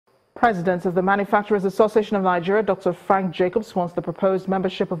President of the Manufacturers Association of Nigeria, Dr. Frank Jacobs, wants the proposed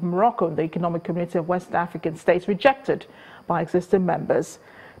membership of Morocco in the Economic Community of West African States rejected by existing members.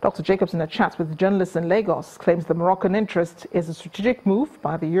 Dr. Jacobs, in a chat with journalists in Lagos, claims the Moroccan interest is a strategic move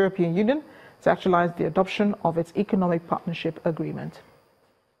by the European Union to actualize the adoption of its economic partnership agreement.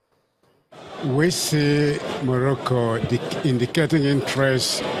 We see Morocco indicating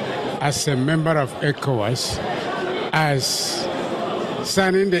interest as a member of ECOWAS as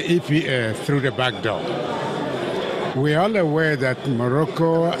signing the EPA through the back door. We are all aware that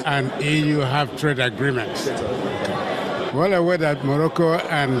Morocco and EU have trade agreements. We're all aware that Morocco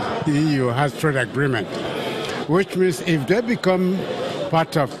and EU has trade agreement, which means if they become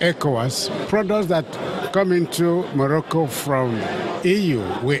part of ECOWAS, products that come into Morocco from EU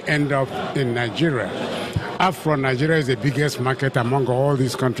will end up in Nigeria. Afro Nigeria is the biggest market among all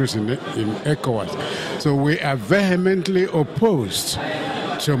these countries in ECOWAS. So we are vehemently opposed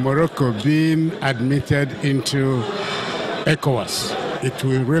to Morocco being admitted into ECOWAS. It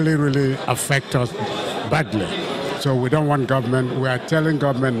will really affect us badly. So we don't want government, we are telling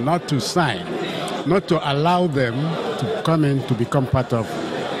government not to sign, not to allow them to come in to become part of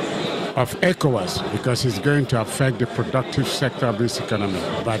ECOWAS, because it's going to affect the productive sector of this economy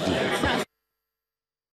badly.